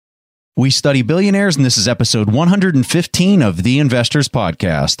We study billionaires, and this is episode 115 of The Investors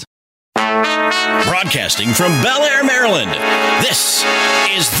Podcast. Broadcasting from Bel Air, Maryland, this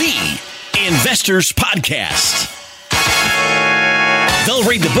is The Investors Podcast. They'll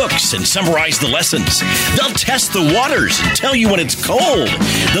read the books and summarize the lessons. They'll test the waters and tell you when it's cold.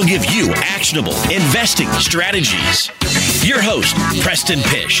 They'll give you actionable investing strategies. Your host, Preston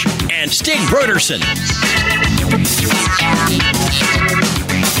Pish and Stig Broderson.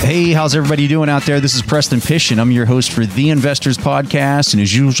 Hey, how's everybody doing out there? This is Preston Pish, and I'm your host for The Investors Podcast. And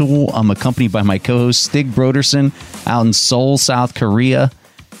as usual, I'm accompanied by my co-host, Stig Broderson, out in Seoul, South Korea.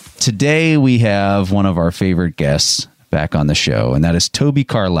 Today, we have one of our favorite guests back on the show, and that is Toby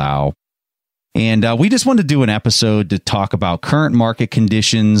Carlisle. And we just wanted to do an episode to talk about current market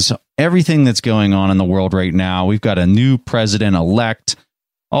conditions, everything that's going on in the world right now. We've got a new president-elect,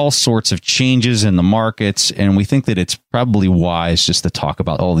 all sorts of changes in the markets, and we think that it's probably wise just to talk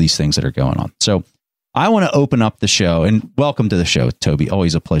about all these things that are going on. So I want to open up the show, and welcome to the show, Toby.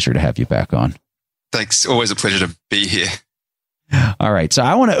 Always a pleasure to have you back on. Thanks. Always a pleasure to be here. All right. So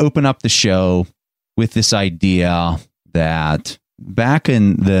I want to open up the show with this idea that back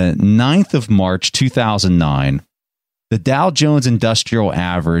in the 9th of March, 2009, the Dow Jones Industrial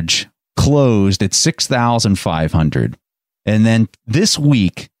Average closed at 6,500. And then this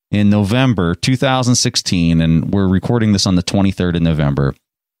week in November 2016, and we're recording this on the 23rd of November,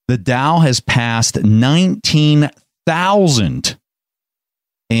 the Dow has passed 19,000.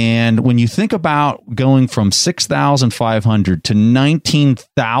 And when you think about going from 6,500 to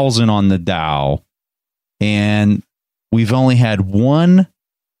 19,000 on the Dow, and we've only had one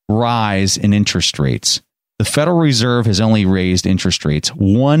rise in interest rates. The Federal Reserve has only raised interest rates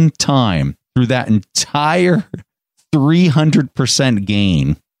one time through that entire 300%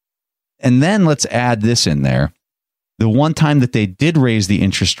 gain. And then let's add this in there. The one time that they did raise the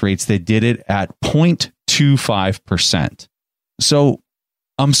interest rates, they did it at 0.25%. So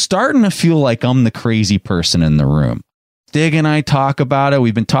I'm starting to feel like I'm the crazy person in the room. Stig and I talk about it.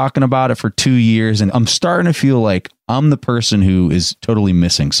 We've been talking about it for 2 years, and I'm starting to feel like I'm the person who is totally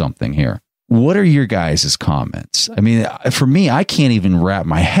missing something here. What are your guys' comments? I mean, for me, I can't even wrap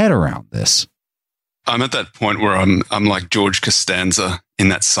my head around this. I'm at that point where I'm like George Costanza in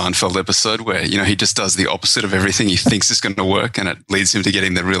that Seinfeld episode where, you know, he just does the opposite of everything he thinks is going to work, and it leads him to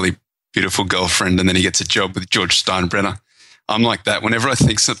getting the really beautiful girlfriend, and then he gets a job with George Steinbrenner. I'm like that. Whenever I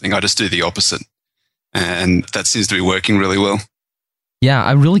think something, I just do the opposite. And that seems to be working really well. Yeah,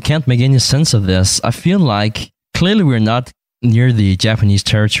 I really can't make any sense of this. I feel like clearly we're not near the Japanese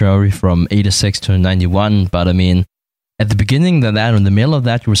territory from 86 to 91, but I mean, at the beginning of that, in the middle of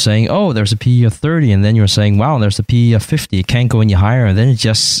that, you were saying, oh, there's a PE of 30, and then you were saying, wow, there's a PE of 50, it can't go any higher, and then it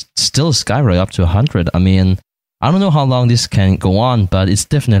just still skyrocketed up to 100. I mean, I don't know how long this can go on, but it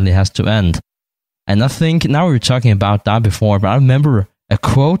definitely has to end. And I think now we were talking about that before, but I remember a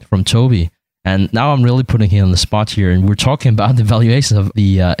quote from Toby, and now I'm really putting him on the spot here, and we're talking about the valuation of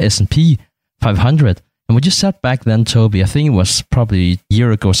the S&P 500. And what you said back then, Toby, I think it was probably a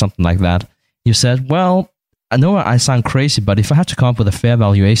year ago or something like that, you said, well, I know I sound crazy, but if I have to come up with a fair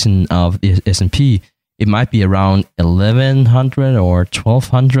valuation of the S&P, it might be around 1,100 or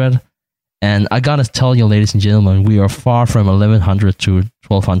 1,200. And I gotta tell you, ladies and gentlemen, we are far from 1,100 to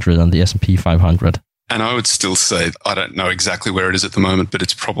 1,200 on the S&P 500. And I would still say, I don't know exactly where it is at the moment, but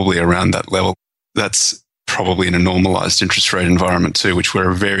it's probably around that level. That's probably in a normalized interest rate environment too, which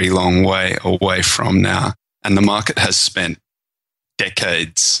we're a very long way away from now. And the market has spent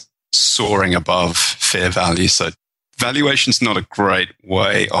decades soaring above fair value. So valuation's not a great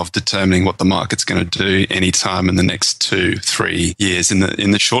way of determining what the market's going to do anytime in the next 2-3 years. In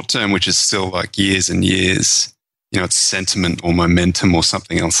the short term, which is still like years and years, you know, it's sentiment or momentum or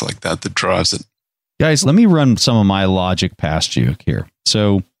something else like that that drives it. Guys, let me run some of my logic past you here.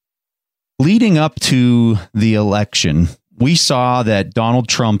 So leading up to the election, we saw that Donald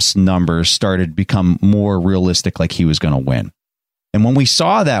Trump's numbers started to become more realistic, like he was going to win. And when we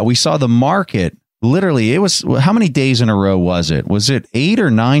saw that, we saw the market, literally, it was, how many days in a row was it? Was it 8 or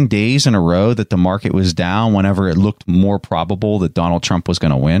 9 days in a row that the market was down whenever it looked more probable that Donald Trump was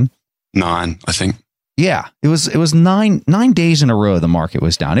going to win? 9, I think. Yeah, it was nine days in a row the market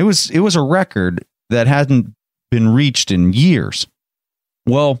was down. It was a record that hadn't been reached in years.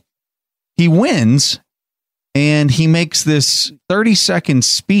 Well, he wins, and he makes this 30-second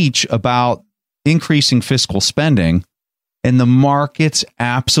speech about increasing fiscal spending, and the markets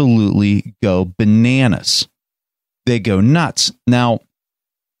absolutely go bananas. They go nuts. Now,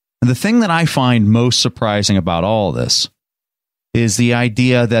 the thing that I find most surprising about all this is the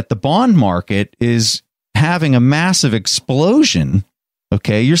idea that the bond market is having a massive explosion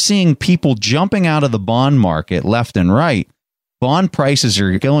Okay, you're seeing people jumping out of the bond market left and right. Bond prices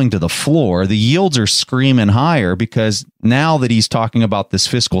are going to the floor. The yields are screaming higher because now that he's talking about this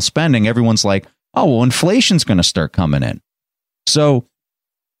fiscal spending, everyone's like, oh, well, inflation's going to start coming in. So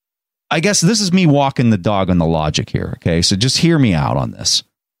I guess this is me walking the dog on the logic here. Okay, so just hear me out on this.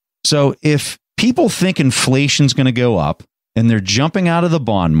 So if people think inflation's going to go up and they're jumping out of the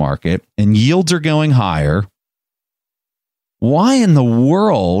bond market and yields are going higher, why in the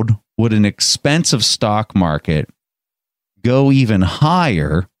world would an expensive stock market go even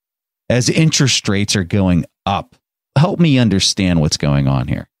higher as interest rates are going up? Help me understand what's going on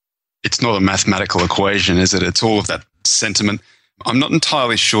here. It's not a mathematical equation, is it? It's all of that sentiment. I'm not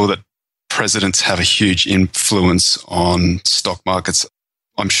entirely sure that presidents have a huge influence on stock markets.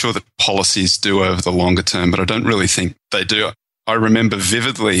 I'm sure that policies do over the longer term, but I don't really think they do. I remember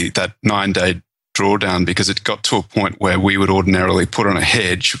vividly that 9-day drawdown because it got to a point where we would ordinarily put on a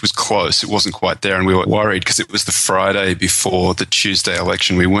hedge. It was close. It wasn't quite there. And we were worried because it was the Friday before the Tuesday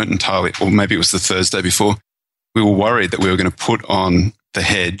election. We weren't entirely, or maybe it was the Thursday before. We were worried that we were going to put on the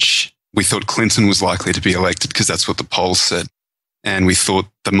hedge. We thought Clinton was likely to be elected because that's what the polls said. And we thought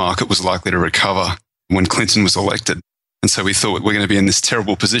the market was likely to recover when Clinton was elected. And so we thought we're going to be in this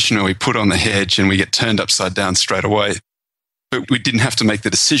terrible position where we put on the hedge and we get turned upside down straight away. But we didn't have to make the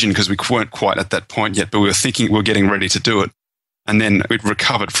decision because we weren't quite at that point yet, but we were thinking we were getting ready to do it. And then it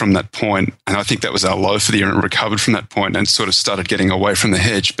recovered from that point. And I think that was our low for the year. And it recovered from that point and sort of started getting away from the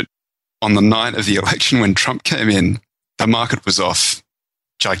hedge. But on the night of the election, when Trump came in, the market was off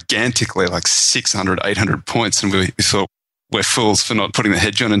gigantically, like 600, 800 points. And we thought, we're fools for not putting the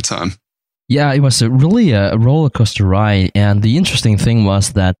hedge on in time. Yeah, it was really a roller coaster ride. And the interesting thing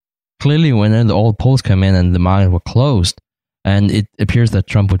was that clearly when the old polls came in and the market were closed, and it appears that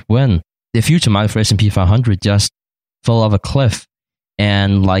Trump would win, the future market for S&P 500 just fell off a cliff.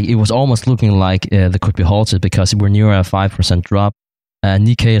 And like it was almost looking like they could be halted because we're near a 5% drop.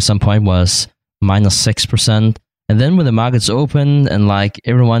 Nikkei at some point was minus 6%. And then when the markets opened and like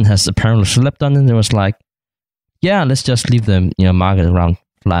everyone has apparently slept on it, there was like, yeah, let's just leave the market around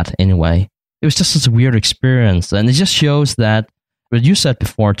flat anyway. It was just such a weird experience. And it just shows that what you said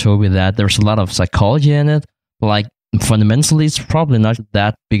before, Toby, that there's a lot of psychology in it. Like fundamentally, it's probably not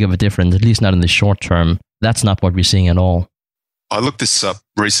that big of a difference, at least not in the short term. That's not what we're seeing at all. I looked this up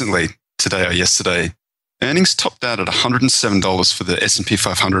recently, today or yesterday. Earnings topped out at $107 for the S&P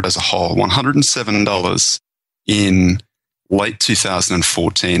 500 as a whole, $107 in late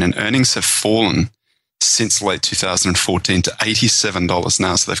 2014, and earnings have fallen since late 2014 to $87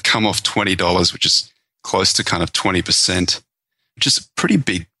 now. So they've come off $20, which is close to kind of 20%, which is a pretty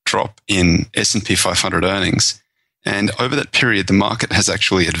big drop in S&P 500 earnings. And over that period, the market has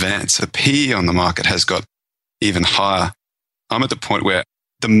actually advanced. The PE on the market has got even higher. I'm at the point where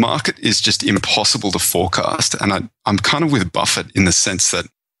the market is just impossible to forecast. And I'm kind of with Buffett in the sense that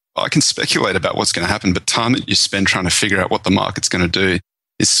I can speculate about what's going to happen, but time that you spend trying to figure out what the market's going to do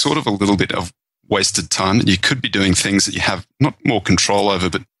is sort of a little bit of wasted time. You could be doing things that you have not more control over,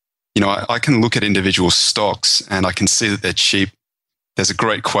 but I can look at individual stocks and I can see that they're cheap. There's a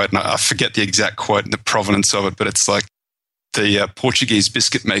great quote, and I forget the exact quote and the provenance of it, but it's like the Portuguese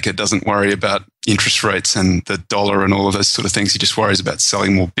biscuit maker doesn't worry about interest rates and the dollar and all of those sort of things. He just worries about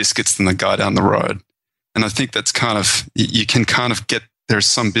selling more biscuits than the guy down the road. And I think that's kind of, you can kind of get, there are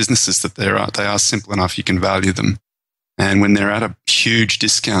some businesses that they are simple enough, you can value them. And when they're at a huge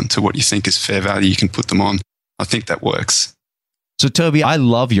discount to what you think is fair value, you can put them on. I think that works. So, Toby, I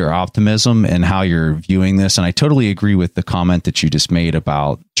love your optimism and how you're viewing this. And I totally agree with the comment that you just made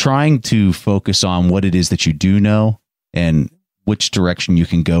about trying to focus on what it is that you do know and which direction you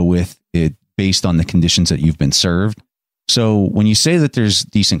can go with it based on the conditions that you've been served. So when you say that there's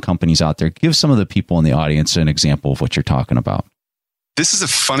decent companies out there, give some of the people in the audience an example of what you're talking about. This is a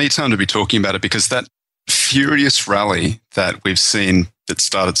funny time to be talking about it because that furious rally that we've seen that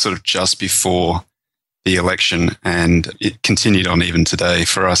started sort of just before the election and it continued on even today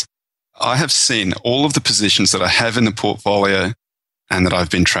for us. I have seen all of the positions that I have in the portfolio and that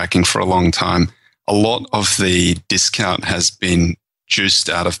I've been tracking for a long time. A lot of the discount has been juiced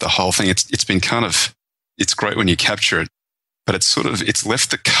out of the whole thing. It's been kind of, it's great when you capture it, but it's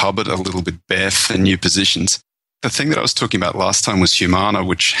left the cupboard a little bit bare for new positions. The thing that I was talking about last time was Humana,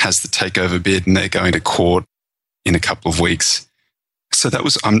 which has the takeover bid and they're going to court in a couple of weeks. So that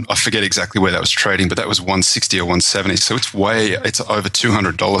was, I forget exactly where that was trading, but that was 160 or 170. So it's over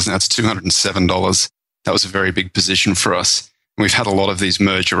 $200 now. It's $207. That was a very big position for us. And we've had a lot of these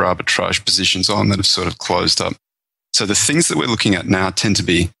merger arbitrage positions on that have sort of closed up. So the things that we're looking at now tend to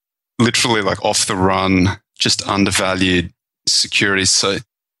be literally like off the run, just undervalued securities. So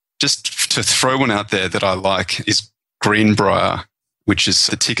just to throw one out there that I like is Greenbrier, which is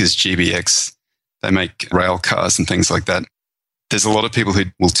the ticker's GBX. They make rail cars and things like that. There's a lot of people who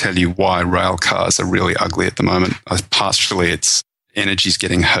will tell you why rail cars are really ugly at the moment. Partially, it's energy's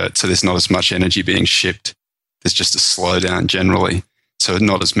getting hurt, so there's not as much energy being shipped. There's just a slowdown generally. So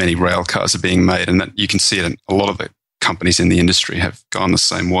not as many rail cars are being made, and that you can see it in a lot of the companies in the industry have gone the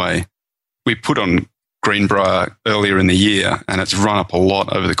same way. We put on Greenbrier earlier in the year, and it's run up a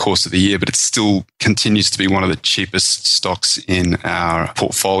lot over the course of the year, but it still continues to be one of the cheapest stocks in our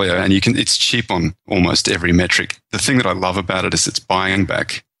portfolio. And it's cheap on almost every metric. The thing that I love about it is it's buying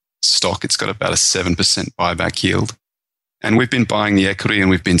back stock. It's got about a 7% buyback yield. And we've been buying the equity and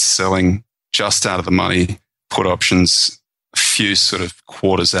we've been selling just out of the money put options a few sort of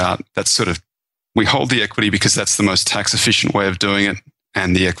quarters out. We hold the equity because that's the most tax efficient way of doing it,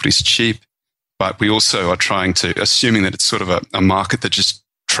 and the equity's cheap. But we also are trying to, assuming that it's sort of a market that just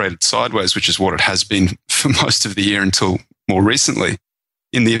traded sideways, which is what it has been for most of the year until more recently.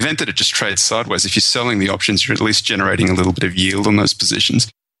 In the event that it just trades sideways, if you're selling the options, you're at least generating a little bit of yield on those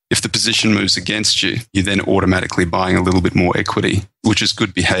positions. If the position moves against you, you're then automatically buying a little bit more equity, which is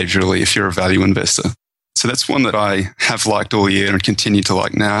good behaviorally if you're a value investor. So that's one that I have liked all year and continue to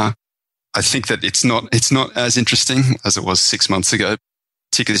like now. I think that it's not as interesting as it was 6 months ago.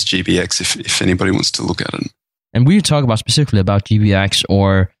 Ticker's GBX, if anybody wants to look at it. And we talk about specifically about GBX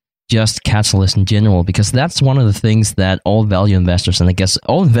or just Catalyst in general, because that's one of the things that all value investors, and I guess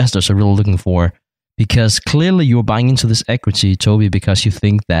all investors are really looking for, because clearly you're buying into this equity, Toby, because you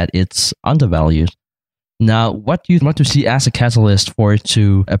think that it's undervalued. Now, what do you want to see as a catalyst for it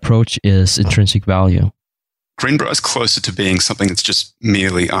to approach its intrinsic value? Greenbrier is closer to being something that's just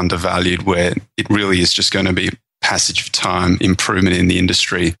merely undervalued, where it really is just going to be passage of time, improvement in the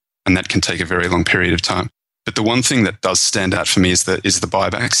industry, and that can take a very long period of time. But the one thing that does stand out for me is the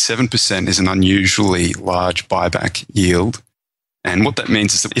buyback. 7% is an unusually large buyback yield. And what that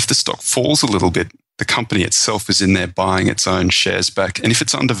means is that if the stock falls a little bit, the company itself is in there buying its own shares back. And if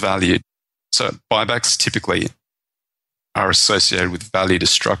it's undervalued, so buybacks typically are associated with value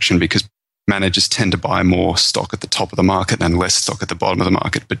destruction because managers tend to buy more stock at the top of the market and less stock at the bottom of the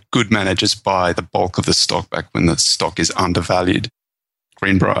market. But good managers buy the bulk of the stock back when the stock is undervalued.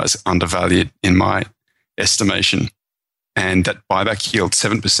 Greenbrier is undervalued in my estimation. And that buyback yield,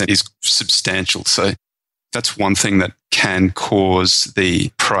 7%, is substantial. So that's one thing that can cause the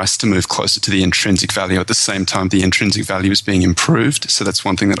price to move closer to the intrinsic value. At the same time, the intrinsic value is being improved. So that's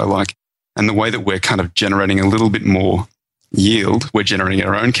one thing that I like. And the way that we're kind of generating a little bit more yield, we're generating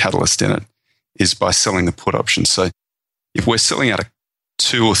our own catalyst in it, is by selling the put option. So if we're selling out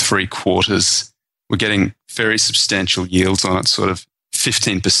 2 or 3 quarters, we're getting very substantial yields on it, sort of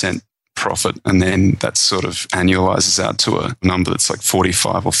 15% profit. And then that sort of annualizes out to a number that's like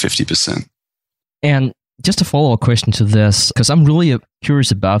 45 or 50%. And just a follow-up question to this, because I'm really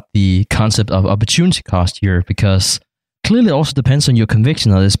curious about the concept of opportunity cost here, because clearly it also depends on your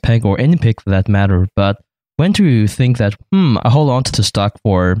conviction on this peg or any peg for that matter. But when do you think that, I hold on to the stock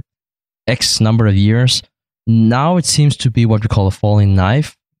for X number of years? Now it seems to be what we call a falling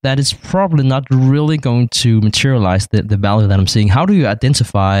knife, that it's probably not really going to materialize the value that I'm seeing. How do you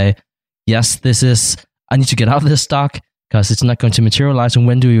identify, yes, I need to get out of this stock because it's not going to materialize, and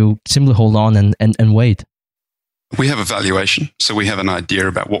when do you simply hold on and wait? We have a valuation, so we have an idea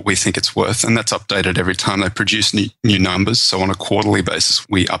about what we think it's worth, and that's updated every time they produce new numbers. So on a quarterly basis,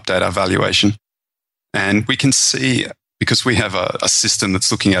 we update our valuation. And we can see, because we have a system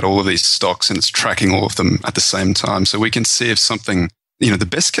that's looking at all of these stocks and it's tracking all of them at the same time. So we can see if something, the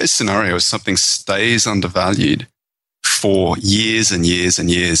best case scenario is something stays undervalued for years and years and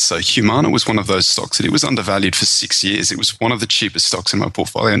years. So Humana was one of those stocks that it was undervalued for 6 years. It was one of the cheapest stocks in my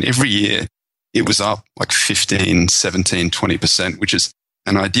portfolio. And every year it was up like 15, 17, 20%, which is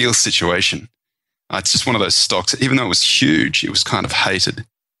an ideal situation. It's just one of those stocks, even though it was huge, it was kind of hated.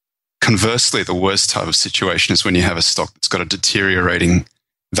 Conversely, the worst type of situation is when you have a stock that's got a deteriorating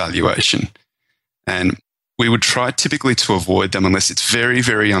valuation. And we would try typically to avoid them unless it's very,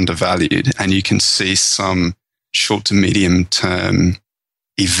 very undervalued and you can see some short to medium term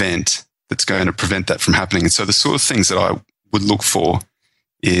event that's going to prevent that from happening. And so the sort of things that I would look for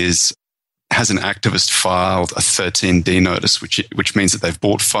is, has an activist filed a 13D notice, which means that they've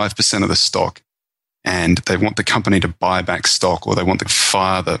bought 5% of the stock and they want the company to buy back stock, or they want to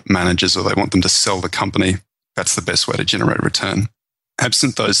fire the managers, or they want them to sell the company. That's the best way to generate return.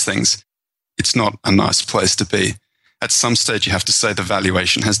 Absent those things, it's not a nice place to be. At some stage, you have to say the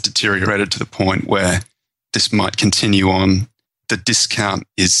valuation has deteriorated to the point where this might continue on. The discount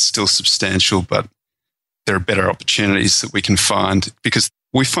is still substantial, but there are better opportunities that we can find, because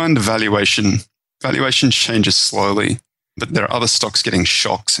we find the valuation changes slowly, but there are other stocks getting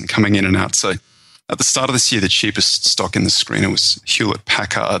shocks and coming in and out. So at the start of this year, the cheapest stock in the screener was Hewlett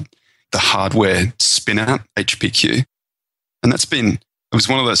Packard, the hardware spin-out, HPQ. And it was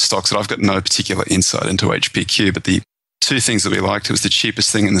one of those stocks that I've got no particular insight into HPQ, but the two things that we liked, it was the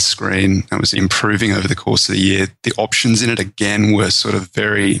cheapest thing in the screen. It was improving over the course of the year. The options in it, again, were sort of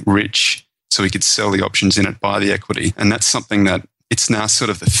very rich, so we could sell the options in it, buy the equity. And that's something that it's now sort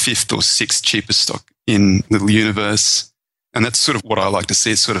of the fifth or sixth cheapest stock in the universe. And that's sort of what I like to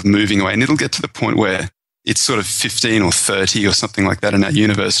see. It's sort of moving away. And it'll get to the point where it's sort of 15 or 30 or something like that in our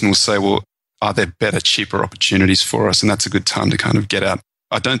universe. And we'll say, well, are there better, cheaper opportunities for us? And that's a good time to kind of get out.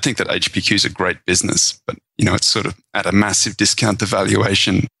 I don't think that HPQ is a great business, but it's sort of at a massive discount to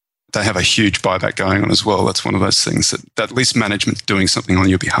valuation. They have a huge buyback going on as well. That's one of those things that at least management's doing something on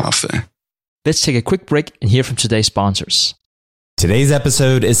your behalf there. Let's take a quick break and hear from today's sponsors. Today's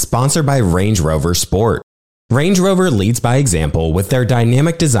episode is sponsored by Range Rover Sport. Range Rover leads by example with their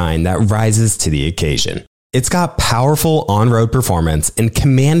dynamic design that rises to the occasion. It's got powerful on-road performance and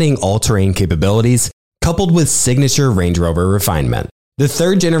commanding all-terrain capabilities, coupled with signature Range Rover refinement. The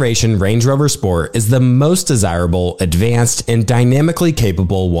third-generation Range Rover Sport is the most desirable, advanced, and dynamically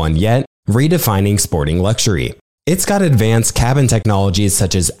capable one yet, redefining sporting luxury. It's got advanced cabin technologies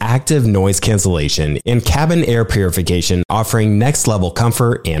such as active noise cancellation and cabin air purification, offering next-level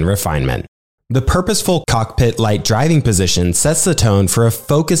comfort and refinement. The purposeful cockpit-like driving position sets the tone for a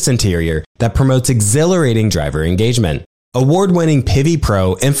focused interior that promotes exhilarating driver engagement. Award-winning Pivi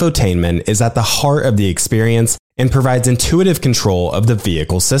Pro infotainment is at the heart of the experience and provides intuitive control of the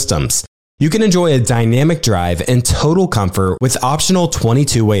vehicle systems. You can enjoy a dynamic drive and total comfort with optional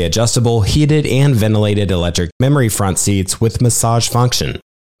 22-way adjustable, heated and ventilated electric memory front seats with massage function.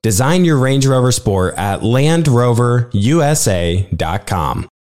 Design your Range Rover Sport at LandRoverUSA.com.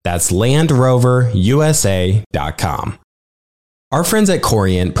 That's LandRoverUSA.com. Our friends at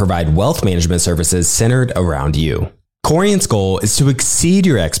Corient provide wealth management services centered around you. Corient's goal is to exceed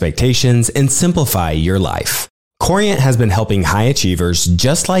your expectations and simplify your life. Corient has been helping high achievers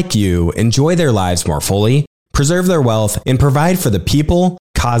just like you enjoy their lives more fully, preserve their wealth, and provide for the people,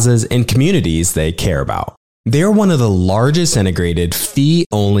 causes, and communities they care about. They are one of the largest integrated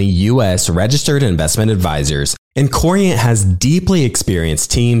fee-only U.S. registered investment advisors, and Corient has deeply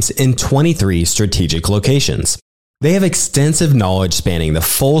experienced teams in 23 strategic locations. They have extensive knowledge spanning the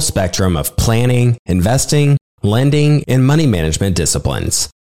full spectrum of planning, investing, lending, and money management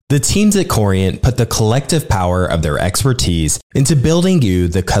disciplines. The teams at Corient put the collective power of their expertise into building you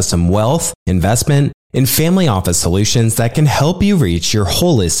the custom wealth, investment, and family office solutions that can help you reach your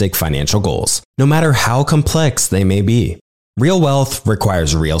holistic financial goals, no matter how complex they may be. Real wealth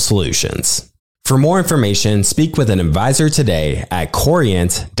requires real solutions. For more information, speak with an advisor today at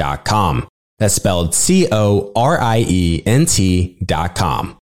Corient.com. That's spelled Corient.com.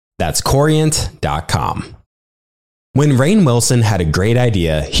 That's Corient.com. When Rainn Wilson had a great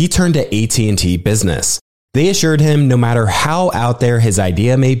idea, he turned to AT&T Business. They assured him no matter how out there his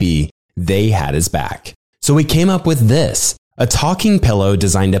idea may be, they had his back. So he came up with this, a talking pillow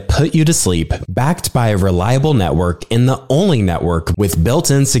designed to put you to sleep, backed by a reliable network and the only network with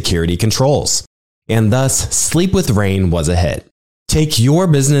built-in security controls. And thus, Sleep with Rainn was a hit. Take your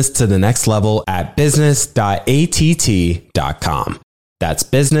business to the next level at business.att.com. That's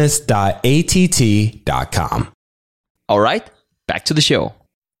business.att.com. All right, back to the show.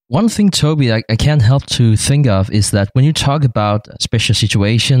 One thing, Toby, I can't help to think of is that when you talk about special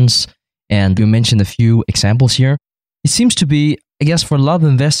situations, and you mentioned a few examples here, it seems to be, I guess, for a lot of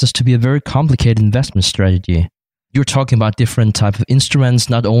investors to be a very complicated investment strategy. You're talking about different type of instruments,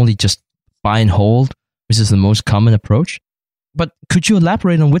 not only just buy and hold, which is the most common approach, but could you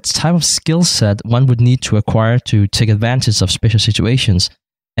elaborate on which type of skill set one would need to acquire to take advantage of special situations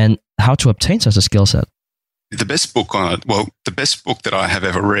and how to obtain such a skill set? The best book on it, the best book that I have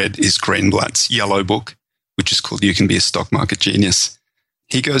ever read is Greenblatt's Yellow Book, which is called You Can Be a Stock Market Genius.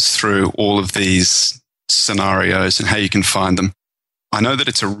 He goes through all of these scenarios and how you can find them. I know that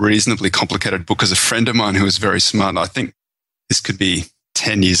it's a reasonably complicated book because a friend of mine who is very smart, I think this could be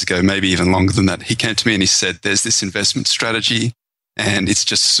 10 years ago, maybe even longer than that, he came to me and he said, there's this investment strategy and it's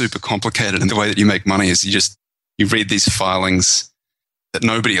just super complicated. And the way that you make money is you read these filings that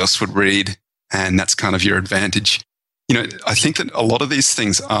nobody else would read. And that's kind of your advantage. I think that a lot of these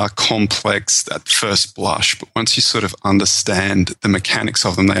things are complex at first blush, but once you sort of understand the mechanics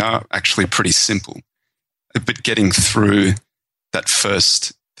of them, they are actually pretty simple. But getting through that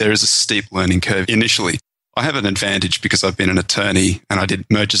first, there is a steep learning curve initially. I have an advantage because I've been an attorney and I did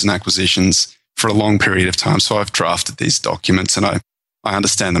mergers and acquisitions for a long period of time. So I've drafted these documents and I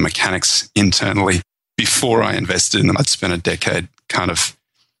understand the mechanics internally. Before I invested in them, I'd spent a decade kind of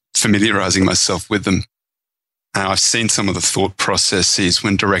familiarizing myself with them. And I've seen some of the thought processes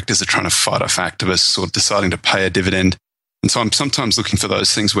when directors are trying to fight off activists or deciding to pay a dividend. And so I'm sometimes looking for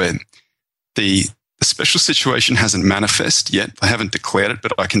those things where the special situation hasn't manifested yet. They haven't declared it,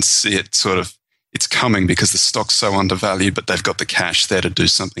 but I can see it sort of, it's coming because the stock's so undervalued, but they've got the cash there to do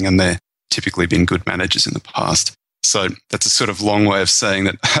something and they're typically been good managers in the past. So that's a sort of long way of saying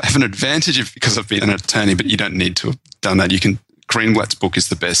that I have an advantage because I've been an attorney, but you don't need to have done that. Greenblatt's book is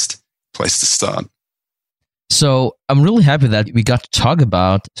the best place to start. So I'm really happy that we got to talk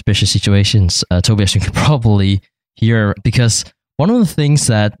about special situations, Toby, as you can probably hear, because one of the things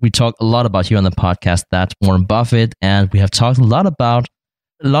that we talk a lot about here on the podcast, that's Warren Buffett, and we have talked a lot about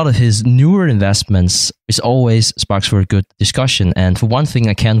a lot of his newer investments, which always sparks for a good discussion. And for one thing,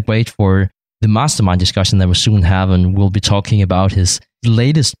 I can't wait for the mastermind discussion that we'll soon have, and we'll be talking about his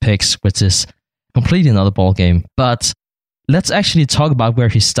latest picks, which is completely another ballgame. But let's actually talk about where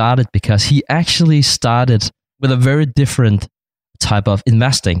he started, because he actually started with a very different type of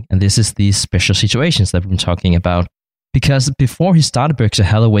investing. And this is these special situations that we've been talking about. Because before he started Berkshire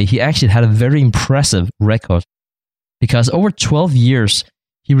Hathaway, he actually had a very impressive record. Because over 12 years,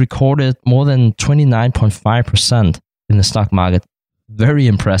 he recorded more than 29.5% in the stock market. Very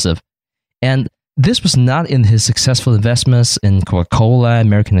impressive. And this was not in his successful investments in Coca-Cola,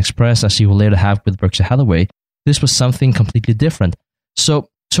 American Express, as he will later have with Berkshire Hathaway. This was something completely different. So,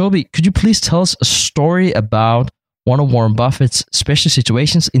 Toby, could you please tell us a story about one of Warren Buffett's special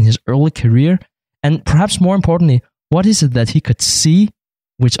situations in his early career? And perhaps more importantly, what is it that he could see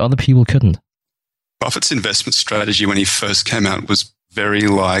which other people couldn't? Buffett's investment strategy when he first came out was very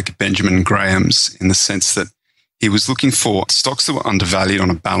like Benjamin Graham's in the sense that he was looking for stocks that were undervalued on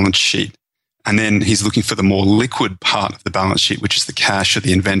a balance sheet. And then he's looking for the more liquid part of the balance sheet, which is the cash or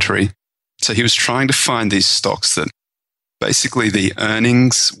the inventory. So he was trying to find these stocks that basically the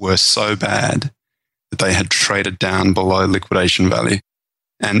earnings were so bad that they had traded down below liquidation value.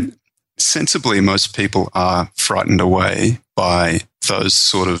 And sensibly, most people are frightened away by those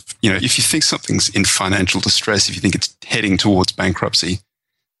sort of, if you think something's in financial distress, if you think it's heading towards bankruptcy,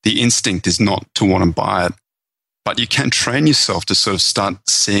 the instinct is not to want to buy it. But you can train yourself to sort of start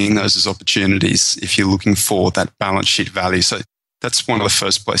seeing those as opportunities if you're looking for that balance sheet value. So that's one of the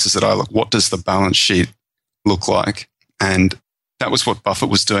first places that I look. What does the balance sheet look like? And that was what Buffett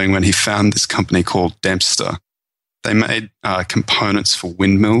was doing when he found this company called Dempster. They made components for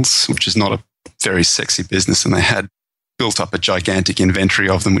windmills, which is not a very sexy business, and they had built up a gigantic inventory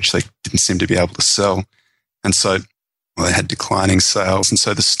of them, which they didn't seem to be able to sell. And so they had declining sales. And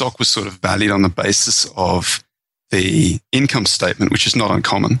so the stock was sort of valued on the basis of the income statement, which is not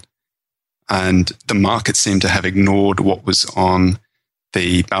uncommon. And the market seemed to have ignored what was on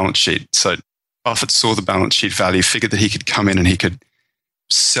the balance sheet. So Buffett saw the balance sheet value, figured that he could come in and he could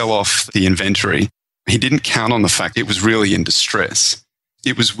sell off the inventory. He didn't count on the fact it was really in distress.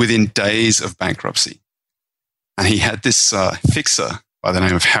 It was within days of bankruptcy. And he had this fixer by the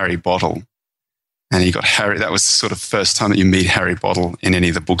name of Harry Bottle. And he got Harry, that was the sort of first time that you meet Harry Bottle in any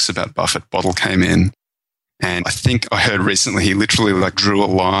of the books about Buffett. Bottle came in. And I think I heard recently he literally drew a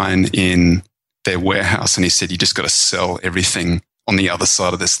line in their warehouse and he said, you just got to sell everything on the other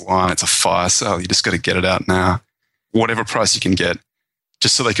side of this line. It's a fire sale. You just got to get it out now. Whatever price you can get,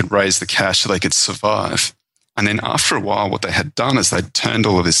 just so they could raise the cash so they could survive. And then after a while, what they had done is they'd turned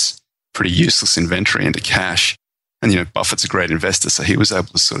all of this pretty useless inventory into cash. And, Buffett's a great investor, so he was able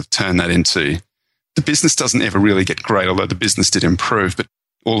to sort of turn that into, the business doesn't ever really get great, although the business did improve, but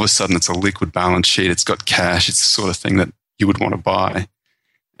all of a sudden it's a liquid balance sheet. It's got cash. It's the sort of thing that you would want to buy.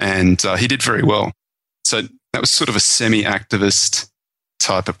 And he did very well. So that was sort of a semi-activist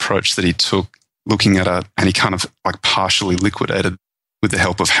type approach that he took, looking at and he kind of partially liquidated with the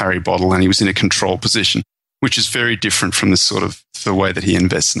help of Harry Bottle, and he was in a control position, which is very different from the way that he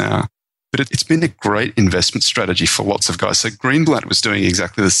invests now. But it's been a great investment strategy for lots of guys. So Greenblatt was doing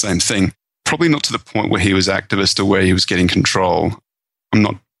exactly the same thing, probably not to the point where he was activist or where he was getting control. I'm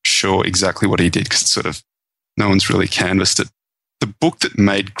not sure exactly what he did because no one's really canvassed it. The book that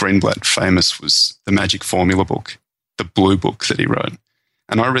made Greenblatt famous was the Magic Formula book, the blue book that he wrote.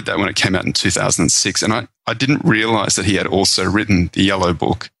 And I read that when it came out in 2006. And I didn't realize that he had also written the yellow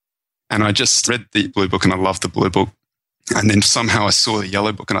book. And I just read the blue book and I loved the blue book. And then somehow I saw the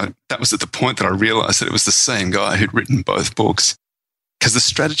yellow book. And that was at the point that I realized that it was the same guy who'd written both books. Because the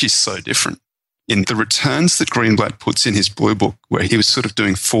strategy is so different. In the returns that Greenblatt puts in his blue book, where he was sort of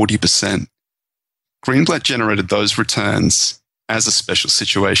doing 40%, Greenblatt generated those returns as a special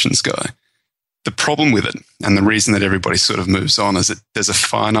situations guy. The problem with it, and the reason that everybody sort of moves on, is that there's a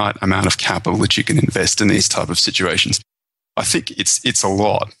finite amount of capital that you can invest in these type of situations. I think it's a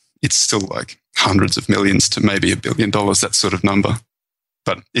lot. It's still like hundreds of millions to maybe $1 billion, that sort of number.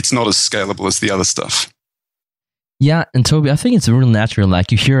 But it's not as scalable as the other stuff. Yeah, and Toby, I think it's real natural.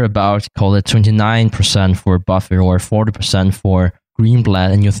 Like you hear about, call it 29% for Buffett or 40% for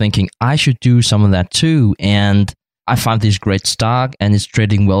Greenblatt, and you're thinking, I should do some of that too. And I found this great stock and it's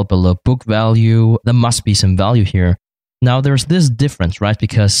trading well below book value. There must be some value here. Now, there's this difference, right?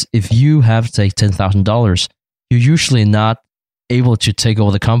 Because if you have, say, $10,000, you're usually not able to take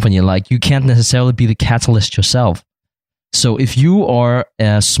over the company. Like you can't necessarily be the catalyst yourself. So if you are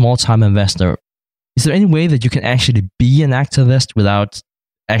a small-time investor, is there any way that you can actually be an activist without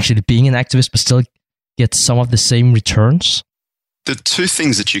actually being an activist, but still get some of the same returns? The two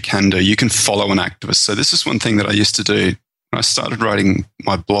things that you can do, you can follow an activist. So this is one thing that I used to do when I started writing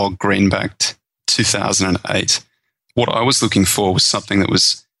my blog, Greenbacked 2008. What I was looking for was something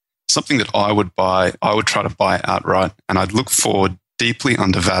that I would buy. I would try to buy outright, and I'd look for deeply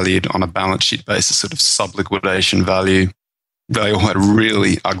undervalued on a balance sheet basis, sort of sub-liquidation value. They all had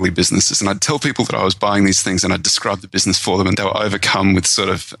really ugly businesses. And I'd tell people that I was buying these things and I'd describe the business for them, and they were overcome with sort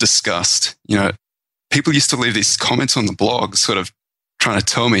of disgust. People used to leave these comments on the blog sort of trying to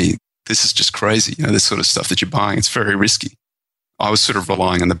tell me, this is just crazy. This sort of stuff that you're buying, it's very risky. I was sort of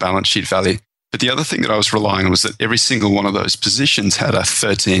relying on the balance sheet value. But the other thing that I was relying on was that every single one of those positions had a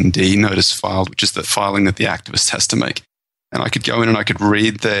 13D notice filed, which is the filing that the activist has to make. And I could go in and I could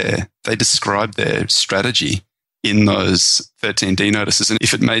read they described their strategy in those 13D notices. And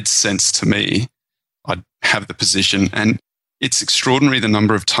if it made sense to me, I'd have the position. And it's extraordinary the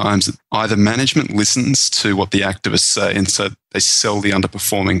number of times that either management listens to what the activists say, and so they sell the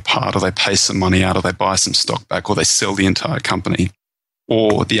underperforming part, or they pay some money out, or they buy some stock back, or they sell the entire company,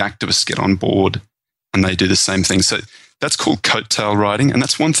 or the activists get on board and they do the same thing. So that's called coattail riding. And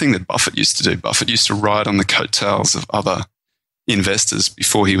that's one thing that Buffett used to do. Buffett used to ride on the coattails of other investors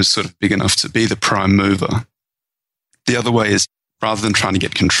before he was sort of big enough to be the prime mover. The other way is, rather than trying to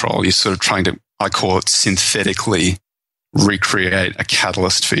get control, you're sort of trying to, I call it, synthetically recreate a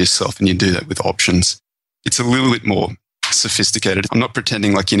catalyst for yourself, and you do that with options. It's a little bit more sophisticated. I'm not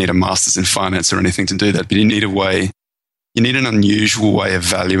pretending like you need a master's in finance or anything to do that, but you need an unusual way of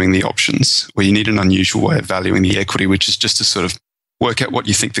valuing the options, or you need an unusual way of valuing the equity, which is just to sort of work out what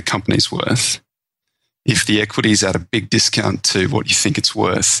you think the company's worth. If the equity is at a big discount to what you think it's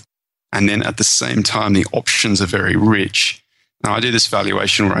worth, and then at the same time, the options are very rich. Now, I do this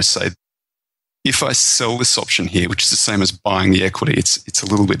valuation where I say, if I sell this option here, which is the same as buying the equity, it's a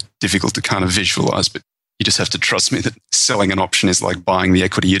little bit difficult to kind of visualize, but you just have to trust me that selling an option is like buying the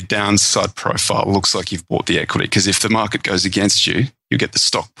equity. Your downside profile looks like you've bought the equity, because if the market goes against you, you get the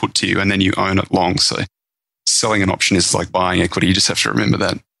stock put to you and then you own it long. So selling an option is like buying equity. You just have to remember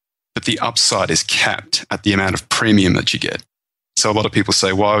that. But the upside is capped at the amount of premium that you get. So a lot of people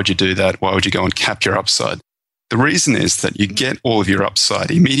say, why would you do that? Why would you go and cap your upside? The reason is that you get all of your upside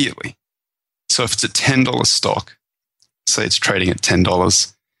immediately. So if it's a $10 stock, say it's trading at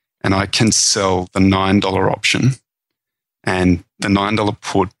 $10, and I can sell the $9 option, and the $9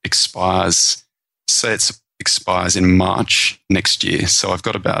 put expires, say it expires in March next year. So I've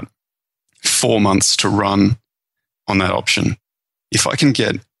got about 4 months to run on that option. If I can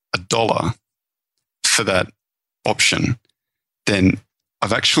get $1 for that option, then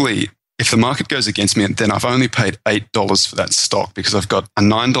I've actually, if the market goes against me, then I've only paid $8 for that stock, because I've got a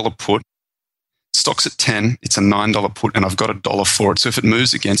 $9 put. Stock's at 10, it's a $9 put, and I've got $1 for it. So if it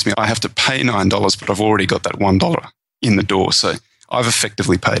moves against me, I have to pay $9, but I've already got that $1 in the door. So I've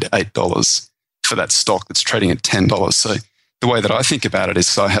effectively paid $8 for that stock that's trading at $10. So the way that I think about it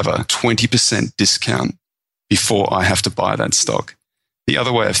is I have a 20% discount before I have to buy that stock. The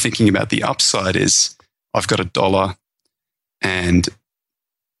other way of thinking about the upside is I've got $1 and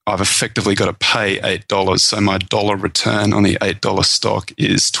I've effectively got to pay $8. So my dollar return on the $8 stock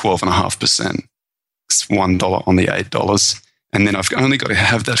is 12.5%. It's $1 on the $8. And then I've only got to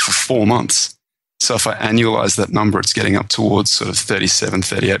have that for 4 months. So if I annualize that number, it's getting up towards sort of 37,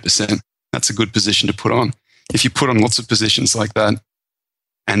 38%. That's a good position to put on. If you put on lots of positions like that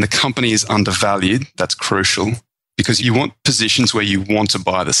and the company is undervalued, that's crucial, because you want positions where you want to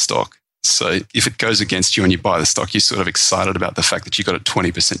buy the stock. So if it goes against you and you buy the stock, you're sort of excited about the fact that you got it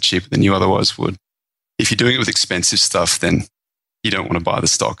 20% cheaper than you otherwise would. If you're doing it with expensive stuff, then you don't want to buy the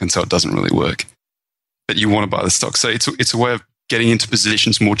stock, and so it doesn't really work. But you want to buy the stock. So it's a way of getting into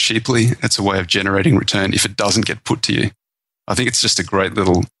positions more cheaply. It's a way of generating return if it doesn't get put to you. I think it's just a great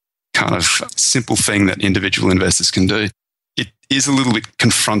little kind of simple thing that individual investors can do. It is a little bit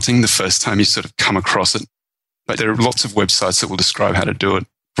confronting the first time you sort of come across it, but there are lots of websites that will describe how to do it.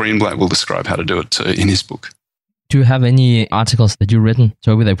 Greenblatt will describe how to do it too in his book. Do you have any articles that you've written,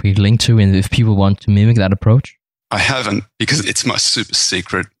 Toby, that we can link to, and if people want to mimic that approach? I haven't, because it's my super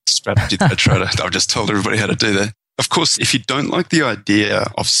secret strategy that I try to, I've just told everybody how to do that. Of course, if you don't like the idea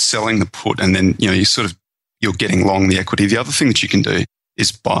of selling the put and then, you're getting long the equity, the other thing that you can do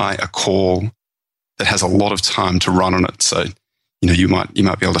is buy a call that has a lot of time to run on it. So, you might be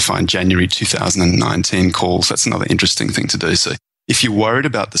able to find January 2019 calls. That's another interesting thing to do. So if you're worried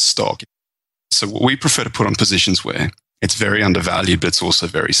about the stock, so we prefer to put on positions where it's very undervalued, but it's also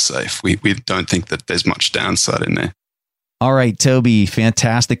very safe. We don't think that there's much downside in there. All right, Toby,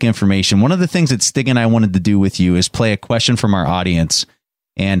 fantastic information. One of the things that Stig and I wanted to do with you is play a question from our audience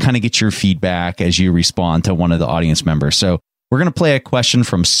and kind of get your feedback as you respond to one of the audience members. So we're going to play a question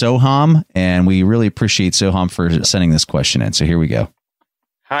from Soham, and we really appreciate Soham for sending this question in. So here we go.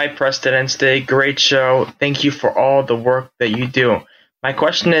 Hi, Preston and Stig. Great show. Thank you for all the work that you do. My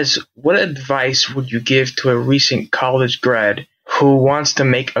question is, what advice would you give to a recent college grad who wants to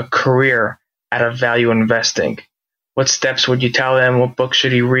make a career out of value investing? What steps would you tell him? What books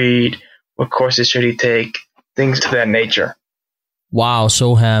should he read? What courses should he take? Things to that nature. Wow,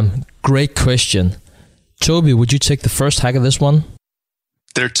 Soham, great question. Toby, would you take the first hack of this one?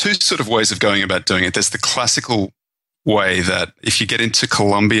 There are two sort of ways of going about doing it. There's the classical way that if you get into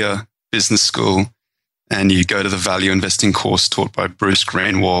Columbia Business School and you go to the value investing course taught by Bruce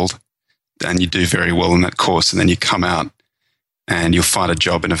Greenwald, and you do very well in that course, and then you come out and you'll find a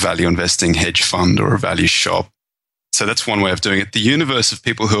job in a value investing hedge fund or a value shop. So that's one way of doing it. The universe of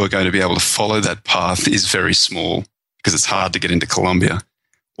people who are going to be able to follow that path is very small because it's hard to get into Columbia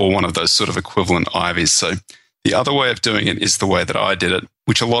or one of those sort of equivalent Ivies. So the other way of doing it is the way that I did it,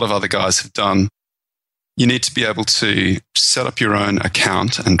 which a lot of other guys have done. You need to be able to set up your own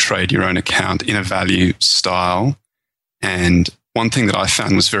account and trade your own account in a value style. And one thing that I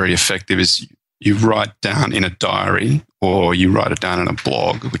found was very effective is you write down in a diary or you write it down in a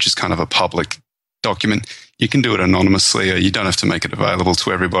blog, which is kind of a public document. You can do it anonymously or you don't have to make it available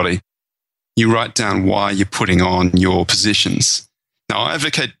to everybody. You write down why you're putting on your positions. Now, I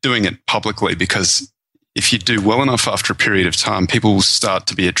advocate doing it publicly because if you do well enough after a period of time, people will start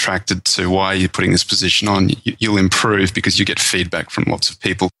to be attracted to why you're putting this position on. You'll improve because you get feedback from lots of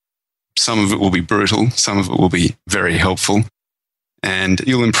people. Some of it will be brutal. Some of it will be very helpful. And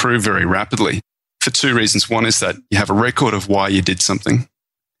you'll improve very rapidly for two reasons. One is that you have a record of why you did something.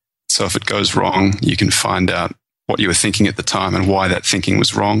 So if it goes wrong, you can find out what you were thinking at the time and why that thinking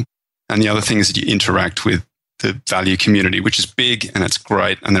was wrong. And the other thing is that you interact with the value community, which is big and it's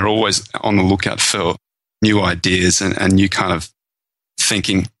great. And they're always on the lookout for new ideas and new kind of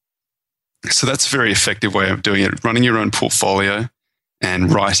thinking. So that's a very effective way of doing it, running your own portfolio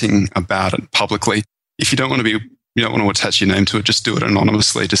and writing about it publicly. If you don't want to attach your name to it, just do it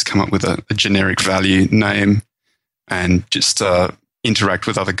anonymously. Just come up with a generic value name and just interact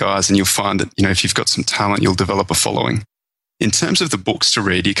with other guys, and you'll find that, if you've got some talent, you'll develop a following. In terms of the books to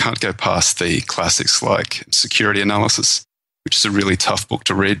read, you can't go past the classics like Security Analysis, which is a really tough book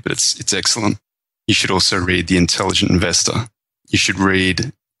to read, but it's excellent. You should also read The Intelligent Investor. You should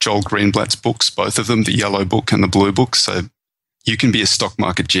read Joel Greenblatt's books, both of them, the yellow book and the blue book. So You Can Be a Stock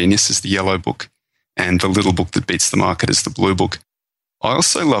Market Genius is the yellow book, and The Little Book That Beats the Market is the blue book. I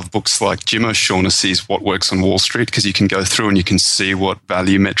also love books like Jim O'Shaughnessy's What Works on Wall Street, because you can go through and you can see what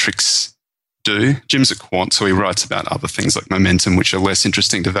value metrics do. Jim's a quant, so he writes about other things like momentum, which are less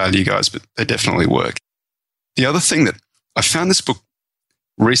interesting to value guys, but they definitely work. The other thing that I found this book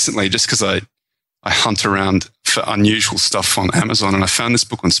recently, just because I hunt around for unusual stuff on Amazon, and I found this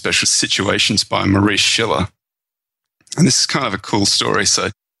book on special situations by Maurice Schiller. And this is kind of a cool story. So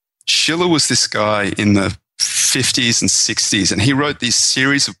Schiller was this guy in the 50s and 60s, and he wrote these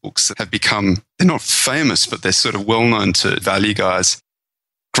series of books that have become, they're not famous, but they're sort of well known to value guys.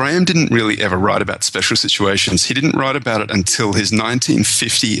 Graham didn't really ever write about special situations. He didn't write about it until his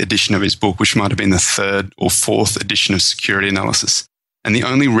 1950 edition of his book, which might have been the third or fourth edition of Security Analysis. And the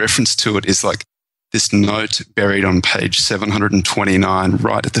only reference to it is like this note buried on page 729,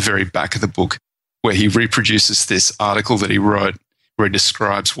 right at the very back of the book, where he reproduces this article that he wrote where he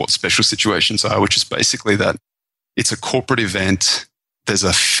describes what special situations are, which is basically that it's a corporate event. There's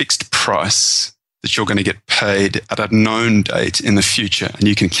a fixed price that you're going to get paid at a known date in the future, and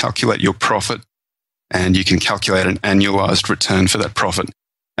you can calculate your profit and you can calculate an annualized return for that profit,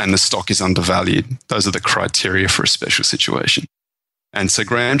 and the stock is undervalued. Those are the criteria for a special situation. And so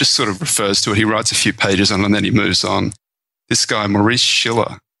Graham just sort of refers to it. He writes a few pages on it and then he moves on. This guy, Maurice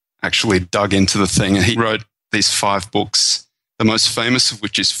Schiller, actually dug into the thing, and he wrote these 5 books, the most famous of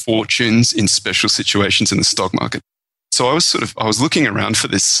which is Fortunes in Special Situations in the Stock Market. So I was looking around for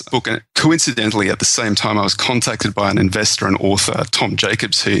this book, and coincidentally at the same time I was contacted by an investor and author, Tom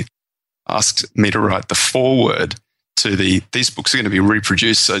Jacobs, who asked me to write the foreword to these books are going to be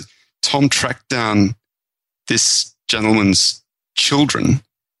reproduced. So Tom tracked down this gentleman's children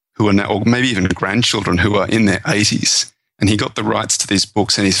who are now, or maybe even grandchildren who are in their 80s. And he got the rights to these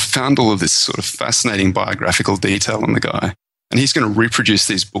books, and he's found all of this sort of fascinating biographical detail on the guy. And he's going to reproduce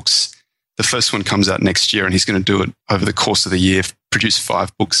these books. The first one comes out next year, and he's going to do it over the course of the year, produce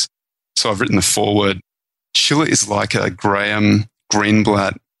 5 books. So I've written the foreword. Schiller is like a Graham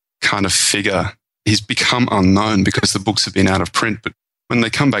Greenblatt kind of figure. He's become unknown because the books have been out of print. But when they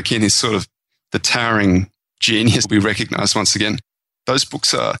come back in, he's sort of the towering genius we recognize once again. Those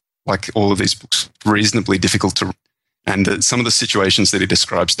books are, like all of these books, reasonably difficult to read. And some of the situations that he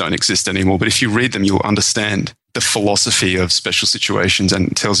describes don't exist anymore. But if you read them, you'll understand the philosophy of special situations, and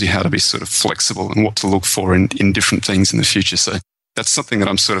it tells you how to be sort of flexible and what to look for in different things in the future. So that's something that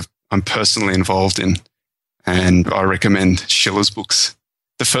I'm personally involved in. And I recommend Schiller's books.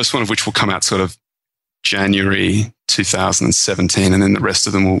 The first one of which will come out sort of January 2017, and then the rest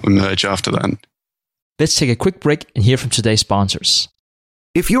of them will emerge after that. Let's take a quick break and hear from today's sponsors.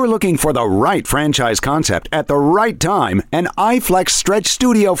 If you're looking for the right franchise concept at the right time, an iFlex Stretch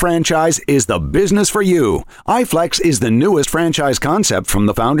Studio franchise is the business for you. iFlex is the newest franchise concept from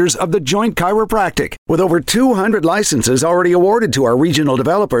the founders of The Joint Chiropractic. With over 200 licenses already awarded to our regional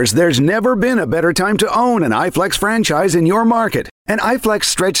developers, there's never been a better time to own an iFlex franchise in your market. An iFlex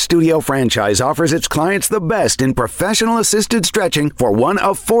Stretch Studio franchise offers its clients the best in professional assisted stretching for one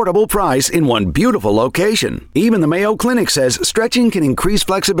affordable price in one beautiful location. Even the Mayo Clinic says stretching can increase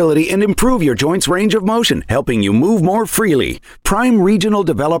flexibility and improve your joints' range of motion, helping you move more freely. Prime regional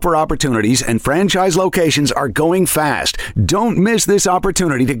developer opportunities and franchise locations are going fast. Don't miss this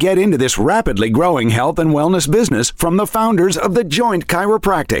opportunity to get into this rapidly growing health and wellness business from the founders of The Joint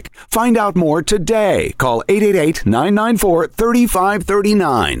Chiropractic. Find out more today. Call 888-994-3539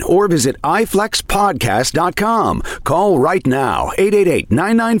 or visit iflexpodcast.com. Call right now,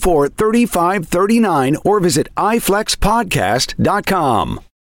 888-994-3539 or visit iflexpodcast.com.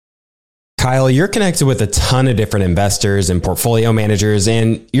 Kyle, you're connected with a ton of different investors and portfolio managers,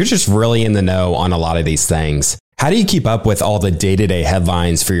 and you're just really in the know on a lot of these things. How do you keep up with all the day-to-day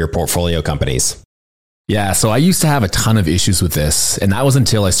headlines for your portfolio companies? Yeah, so I used to have a ton of issues with this, and that was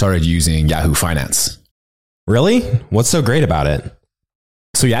until I started using Yahoo Finance. Really? What's so great about it?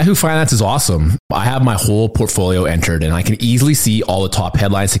 So Yahoo Finance is awesome. I have my whole portfolio entered, and I can easily see all the top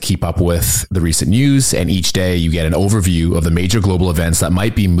headlines to keep up with the recent news. And each day you get an overview of the major global events that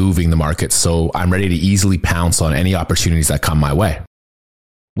might be moving the market. So I'm ready to easily pounce on any opportunities that come my way.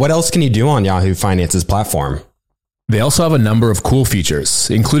 What else can you do on Yahoo Finance's platform? They also have a number of cool features,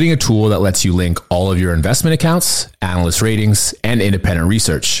 including a tool that lets you link all of your investment accounts, analyst ratings, and independent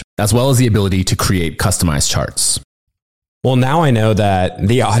research, as well as the ability to create customized charts. Well, now I know that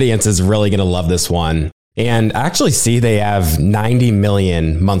the audience is really going to love this one, and actually see they have 90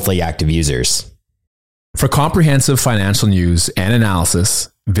 million monthly active users. For comprehensive financial news and analysis,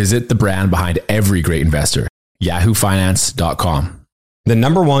 visit the brand behind every great investor, yahoofinance.com. The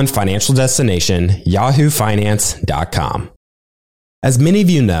number one financial destination, yahoofinance.com. As many of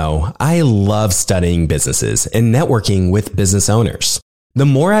you know, I love studying businesses and networking with business owners. The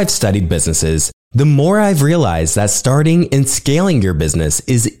more I've studied businesses, the more I've realized that starting and scaling your business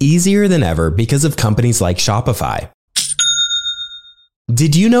is easier than ever because of companies like Shopify.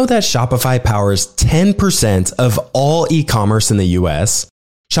 Did you know that Shopify powers 10% of all e-commerce in the US?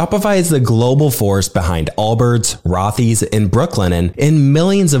 Shopify is the global force behind Allbirds, Rothy's, and Brooklinen, and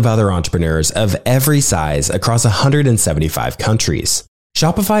millions of other entrepreneurs of every size across 175 countries.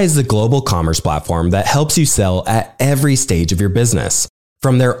 Shopify is the global commerce platform that helps you sell at every stage of your business.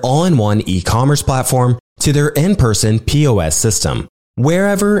 From their all-in-one e-commerce platform to their in-person POS system.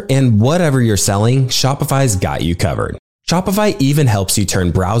 Wherever and whatever you're selling, Shopify's got you covered. Shopify even helps you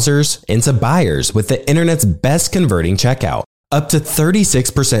turn browsers into buyers with the internet's best converting checkout, up to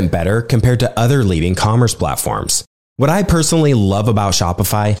 36% better compared to other leading commerce platforms. What I personally love about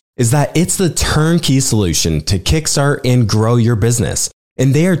Shopify is that it's the turnkey solution to kickstart and grow your business,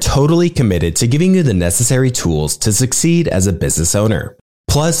 and they are totally committed to giving you the necessary tools to succeed as a business owner.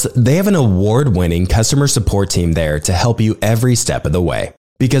 Plus, they have an award-winning customer support team there to help you every step of the way.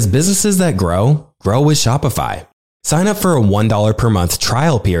 Because businesses that grow with Shopify. Sign up for a $1 per month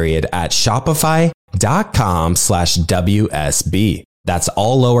trial period at shopify.com/WSB. That's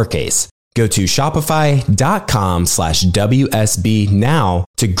all lowercase. Go to shopify.com/WSB now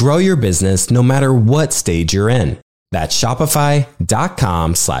to grow your business no matter what stage you're in. That's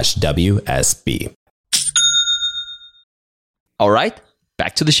shopify.com/WSB. All right,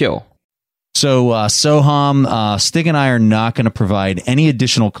 back to the show. So, Soham, Stig and I are not going to provide any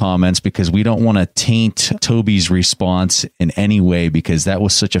additional comments because we don't want to taint Toby's response in any way, because that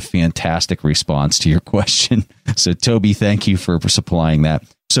was such a fantastic response to your question. So, Toby, thank you for supplying that.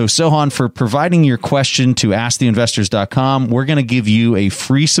 So, Sohan, for providing your question to AskTheInvestors.com, we're going to give you a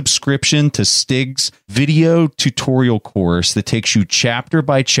free subscription to Stig's video tutorial course that takes you chapter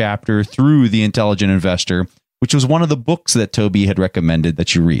by chapter through The Intelligent Investor, which was one of the books that Toby had recommended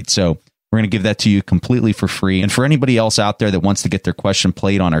that you read. So, we're going to give that to you completely for free. And for anybody else out there that wants to get their question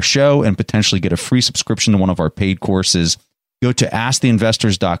played on our show and potentially get a free subscription to one of our paid courses, go to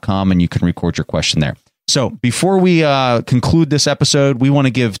AskTheInvestors.com and you can record your question there. So before we conclude this episode, we want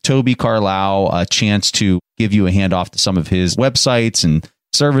to give Toby Carlisle a chance to give you a handoff to some of his websites and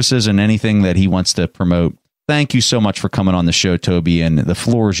services and anything that he wants to promote. Thank you so much for coming on the show, Toby, and the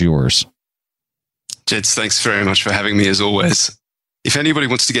floor is yours. Jeds, thanks very much for having me as always. If anybody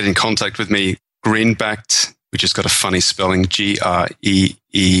wants to get in contact with me, Greenbacked, which has got a funny spelling,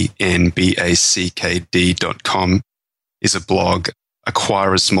 GREENBACKD.com, is a blog.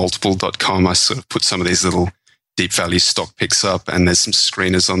 Acquirersmultiple.com. I sort of put some of these little deep value stock picks up, and there's some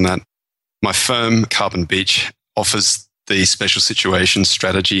screeners on that. My firm, Carbon Beach, offers the special situations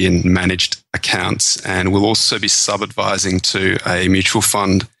strategy in managed accounts, and we'll also be sub-advising to a mutual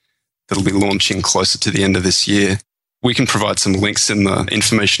fund that'll be launching closer to the end of this year. We can provide some links in the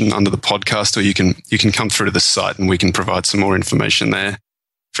information under the podcast, or you can come through to the site and we can provide some more information there.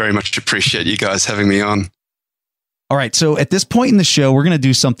 Very much appreciate you guys having me on. All right. So at this point in the show, we're going to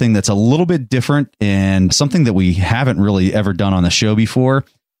do something that's a little bit different and something that we haven't really ever done on the show before.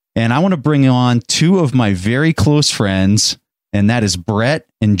 And I want to bring on two of my very close friends, and that is Brett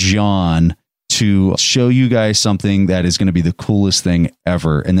and John, to show you guys something that is going to be the coolest thing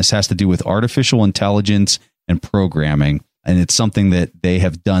ever. And this has to do with artificial intelligence and programming. And it's something that they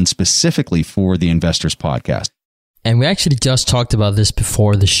have done specifically for the Investors Podcast. And we actually just talked about this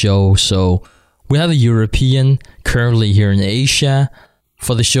before the show. So we have a European currently here in Asia.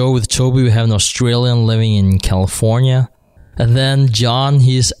 For the show with Toby, we have an Australian living in California. And then John,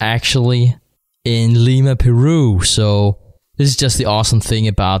 he's actually in Lima, Peru. So this is just the awesome thing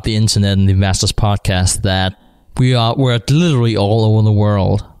about the internet and the Investors Podcast, that we're literally all over the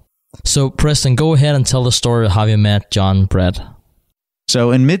world. So, Preston, go ahead and tell the story of how you met John, Brett.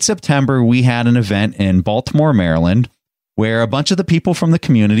 So, in mid-September, we had an event in Baltimore, Maryland, where a bunch of the people from the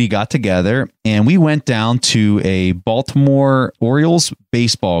community got together, and we went down to a Baltimore Orioles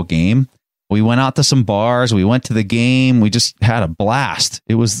baseball game. We went out to some bars. We went to the game. We just had a blast.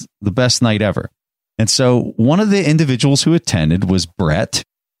 It was the best night ever. And so, one of the individuals who attended was Brett,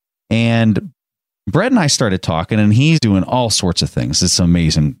 and Brett and I started talking, and he's doing all sorts of things. It's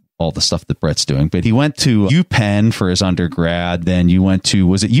amazing, all the stuff that Brett's doing. But he went to UPenn for his undergrad. Then you went to,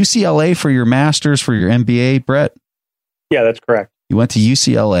 was it UCLA for your master's, for your MBA, Brett? Yeah, that's correct. You went to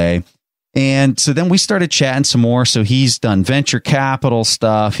UCLA. And so then we started chatting some more. So he's done venture capital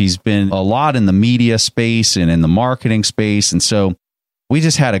stuff. He's been a lot in the media space and in the marketing space. And so we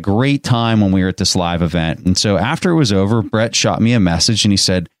just had a great time when we were at this live event. And so after it was over, Brett shot me a message and he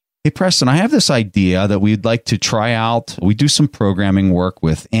said, "Hey, Preston, I have this idea that we'd like to try out. We do some programming work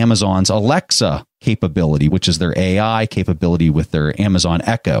with Amazon's Alexa capability, which is their AI capability with their Amazon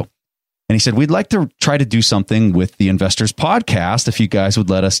Echo." And he said, "We'd like to try to do something with the Investors Podcast if you guys would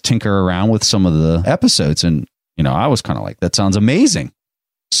let us tinker around with some of the episodes." And, I was kind of like, that sounds amazing.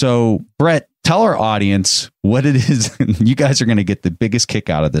 So, Brett, tell our audience what it is. You guys are going to get the biggest kick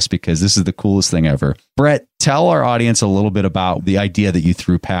out of this because this is the coolest thing ever. Brett, tell our audience a little bit about the idea that you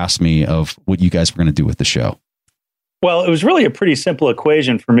threw past me of what you guys were going to do with the show. Well, it was really a pretty simple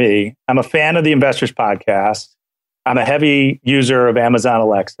equation for me. I'm a fan of the Investors Podcast. I'm a heavy user of Amazon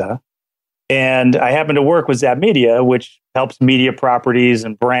Alexa. And I happen to work with Zap Media, which helps media properties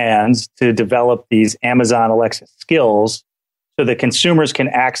and brands to develop these Amazon Alexa skills so that consumers can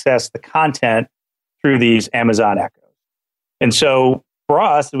access the content through these Amazon Echoes. And so for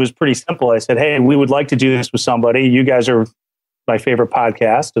us, it was pretty simple. I said, "Hey, we would like to do this with somebody. You guys are my favorite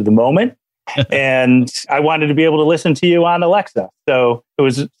podcast of the moment. And I wanted to be able to listen to you on Alexa." So it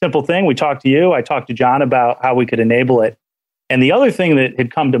was a simple thing. We talked to you. I talked to John about how we could enable it. And the other thing that had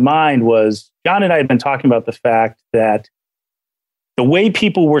come to mind was John and I had been talking about the fact that the way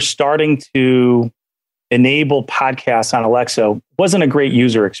people were starting to enable podcasts on Alexa wasn't a great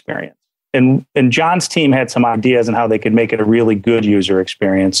user experience. And John's team had some ideas on how they could make it a really good user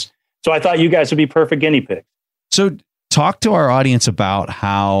experience. So I thought you guys would be perfect guinea pigs. So talk to our audience about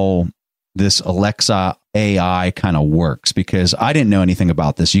how this Alexa AI kind of works, because I didn't know anything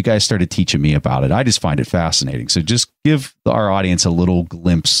about this. You guys started teaching me about it. I just find it fascinating. So just give our audience a little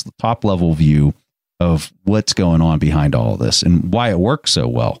glimpse, top level view of what's going on behind all of this and why it works so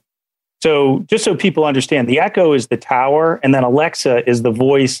well. So just so people understand, the Echo is the tower, and then Alexa is the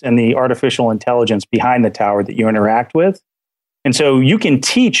voice and the artificial intelligence behind the tower that you interact with. And so you can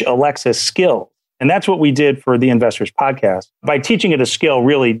teach Alexa skills. And that's what we did for the Investors Podcast. By teaching it a skill,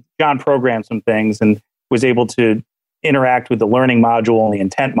 really, John programmed some things and was able to interact with the learning module and the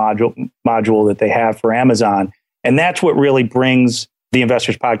intent module that they have for Amazon. And that's what really brings the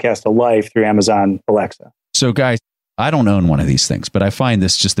Investors Podcast to life through Amazon Alexa. So guys, I don't own one of these things, but I find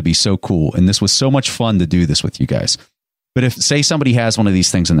this just to be so cool. And this was so much fun to do this with you guys. But if, say, somebody has one of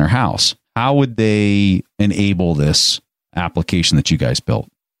these things in their house, how would they enable this application that you guys built?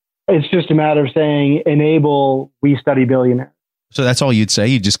 It's just a matter of saying, enable We Study Billionaires. So that's all you'd say?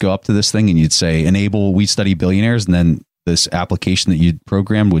 You'd just go up to this thing and you'd say, enable We Study Billionaires, and then this application that you'd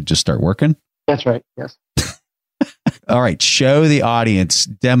programmed would just start working? That's right, yes. All right, show the audience,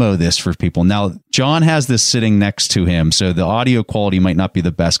 demo this for people. Now, John has this sitting next to him, so the audio quality might not be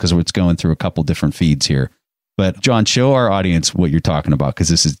the best because it's going through a couple different feeds here. But John, show our audience what you're talking about, because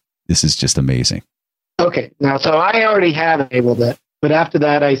this is just amazing. Okay, now, so I already have enabled it. But after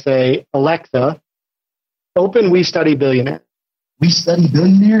that, I say, Alexa, open We Study Billionaires. We Study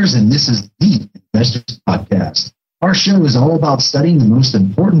Billionaires, and this is the Investors Podcast. Our show is all about studying the most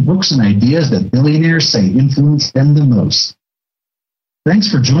important books and ideas that billionaires say influence them the most.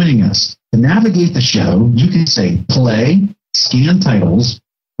 Thanks for joining us. To navigate the show, you can say play, scan titles,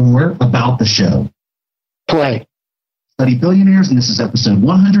 or about the show. Play. Study Billionaires, and this is episode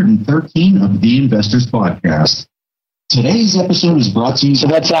 113 of the Investors Podcast. Today's episode is brought to you. So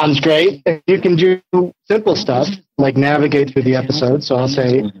that sounds great. You can do simple stuff like navigate through the episode. So I'll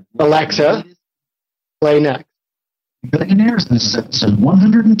say, Alexa, play next. Billionaires, this is episode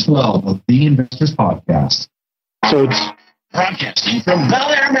 112 of the Investors Podcast. So it's broadcasting from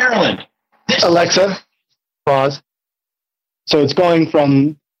Bel Air, Maryland. Alexa, pause. So it's going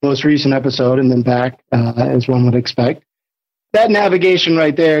from most recent episode and then back, as one would expect. That navigation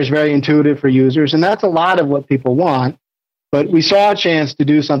right there is very intuitive for users, and that's a lot of what people want. But we saw a chance to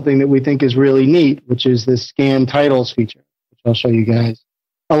do something that we think is really neat, which is this scan titles feature, which I'll show you guys.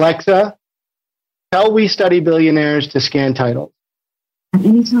 Alexa, tell We Study Billionaires to scan titles. At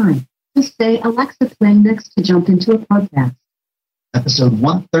any time, just say, Alexa, play next to jump into a podcast. Episode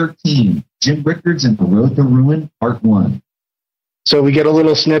 113, Jim Rickards and the Road to Ruin, Part 1. So we get a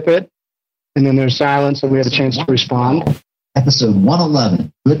little snippet, and then there's silence, and we have a chance to respond. Episode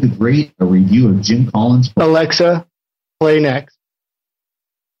 111, Good to Great, a review of Jim Collins' book. Alexa, play next.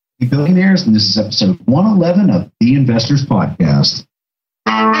 Billionaires, and this is episode 111 of the Investors Podcast.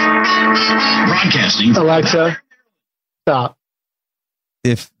 Broadcasting. Alexa, stop.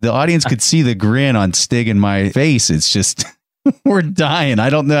 If the audience could see the grin on Stig and my face, it's just, we're dying. I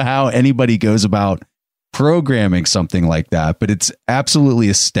don't know how anybody goes about programming something like that, but it's absolutely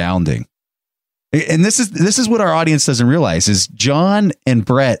astounding. And this is what our audience doesn't realize is John and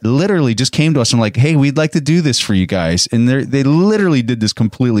Brett literally just came to us and like, hey, we'd like to do this for you guys. And they literally did this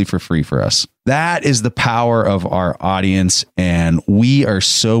completely for free for us. That is the power of our audience. And we are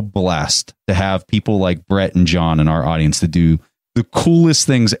so blessed to have people like Brett and John in our audience to do the coolest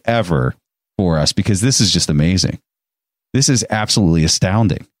things ever for us, because this is just amazing. This is absolutely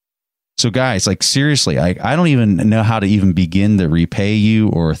astounding. So guys, like seriously, I don't even know how to even begin to repay you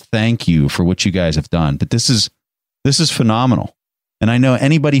or thank you for what you guys have done. But this is phenomenal. And I know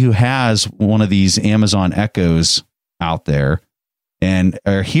anybody who has one of these Amazon Echoes out there and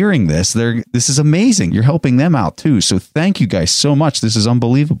are hearing this, this is amazing. You're helping them out too. So thank you guys so much. This is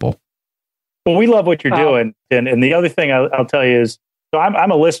unbelievable. Well, we love what you're doing. And the other thing I'll tell you is, so I'm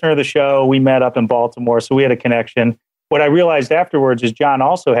a listener of the show. We met up in Baltimore, so we had a connection. What I realized afterwards is John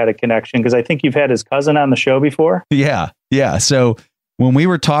also had a connection, because I think you've had his cousin on the show before. Yeah. So when we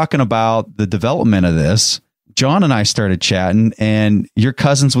were talking about the development of this, John and I started chatting, and your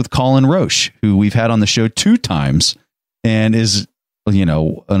cousin's with Colin Roche, who we've had on the show 2 times and is,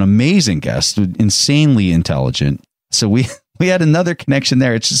 an amazing guest, insanely intelligent. So we had another connection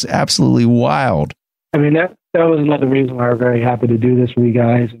there. It's just absolutely wild. I mean, that was another reason why we're very happy to do this for you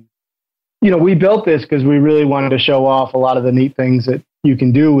guys. We built this because we really wanted to show off a lot of the neat things that you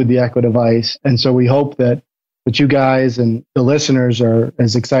can do with the Echo device. And so we hope that you guys and the listeners are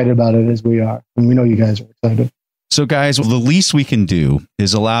as excited about it as we are. And we know you guys are excited. So guys, the least we can do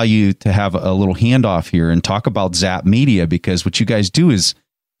is allow you to have a little handoff here and talk about Zap Media, because what you guys do is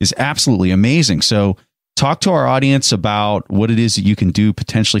is absolutely amazing. So talk to our audience about what it is that you can do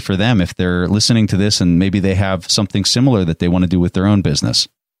potentially for them if they're listening to this and maybe they have something similar that they want to do with their own business.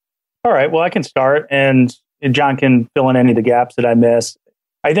 All right. Well, I can start and John can fill in any of the gaps that I miss.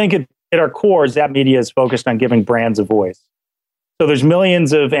 I think at our core, Zap Media is focused on giving brands a voice. So there's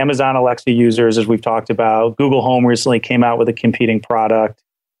millions of Amazon Alexa users, as we've talked about. Google Home recently came out with a competing product.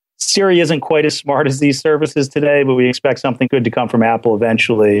 Siri isn't quite as smart as these services today, but we expect something good to come from Apple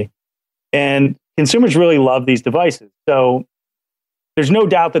eventually. And consumers really love these devices. So there's no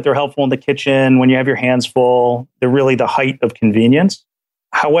doubt that they're helpful in the kitchen when you have your hands full. They're really the height of convenience.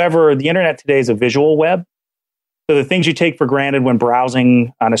 However, the internet today is a visual web. So the things you take for granted when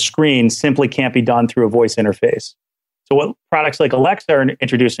browsing on a screen simply can't be done through a voice interface. So what products like Alexa are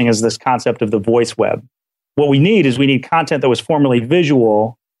introducing is this concept of the voice web. What we need content that was formerly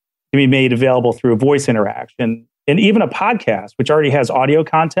visual to be made available through a voice interaction. And even a podcast, which already has audio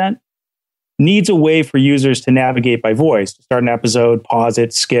content, needs a way for users to navigate by voice, to start an episode, pause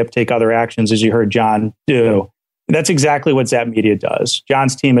it, skip, take other actions, as you heard John do. And that's exactly what Zap Media does.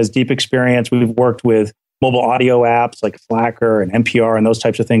 John's team has deep experience. We've worked with mobile audio apps like Slacker and NPR and those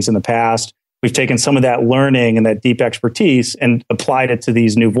types of things in the past. We've taken some of that learning and that deep expertise and applied it to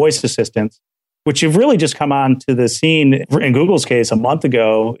these new voice assistants, which have really just come on to the scene, in Google's case, a month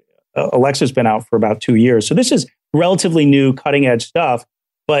ago. Alexa's been out for about 2 years. So this is relatively new, cutting edge stuff,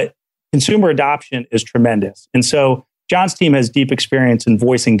 but consumer adoption is tremendous. And so John's team has deep experience in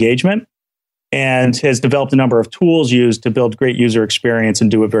voice engagement and has developed a number of tools used to build great user experience and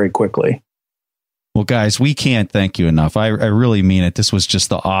do it very quickly. Well, guys, we can't thank you enough. I really mean it. This was just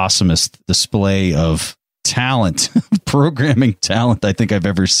the awesomest display of talent, programming talent I think I've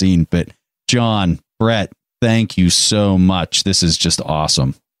ever seen. But John, Brett, thank you so much. This is just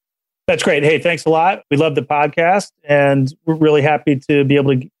awesome. That's great. Hey, thanks a lot. We love the podcast and we're really happy to be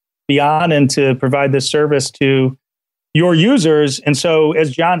able to be on and to provide this service to your users. And so,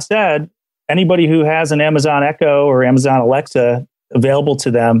 as John said, anybody who has an Amazon Echo or Amazon Alexa available to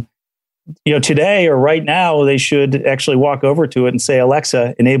them, today or right now, they should actually walk over to it and say,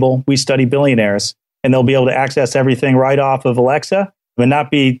 Alexa, enable We Study Billionaires. And they'll be able to access everything right off of Alexa and not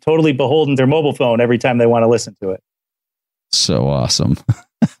be totally beholden to their mobile phone every time they want to listen to it. So awesome.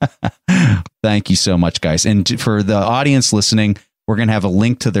 Thank you so much, guys. And for the audience listening, we're going to have a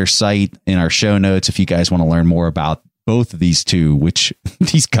link to their site in our show notes if you guys want to learn more about both of these two, which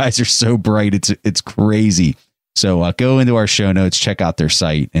these guys are so bright. It's crazy. So go into our show notes, check out their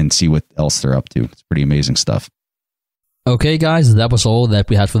site and see what else they're up to. It's pretty amazing stuff. Okay, guys, that was all that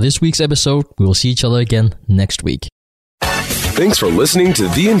we had for this week's episode. We will see each other again next week. Thanks for listening to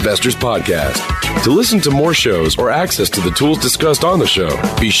The Investors Podcast. To listen to more shows or access to the tools discussed on the show,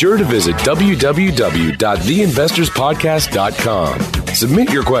 be sure to visit www.theinvestorspodcast.com.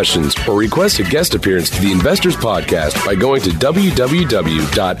 Submit your questions or request a guest appearance to The Investors Podcast by going to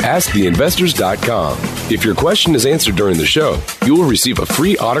www.asktheinvestors.com. If your question is answered during the show, you will receive a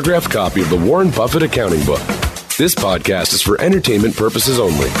free autographed copy of the Warren Buffett Accounting Book. This podcast is for entertainment purposes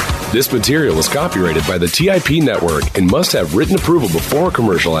only. This material is copyrighted by the TIP Network and must have written approval before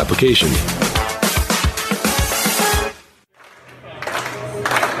commercial application.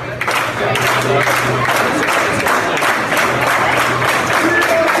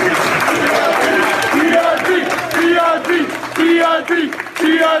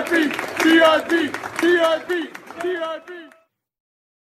 TIP.